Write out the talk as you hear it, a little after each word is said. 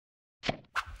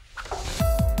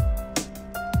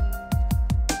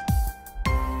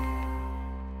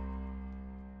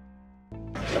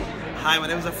Hi, my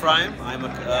name is Ephraim. I'm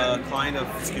a client of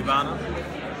Skubana.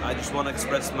 I just want to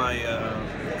express my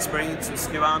experience with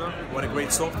Skubana. What a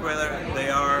great software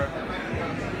they are.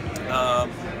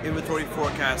 Inventory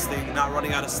forecasting, not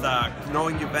running out of stock,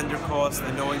 knowing your vendor costs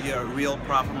and knowing your real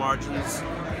profit margins.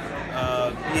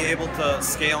 Be able to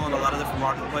scale in a lot of different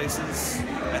marketplaces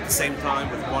at the same time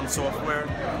with one software.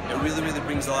 It really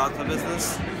brings a lot to the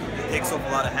business. It takes off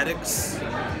a lot of headaches,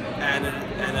 and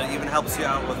it even helps you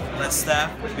out with less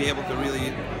staff to be able to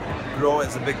really grow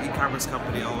as a big e-commerce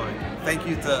company online. Thank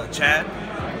you to Chad.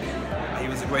 He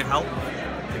was a great help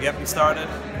to get me started,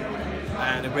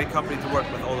 and a great company to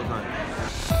work with all the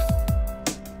time.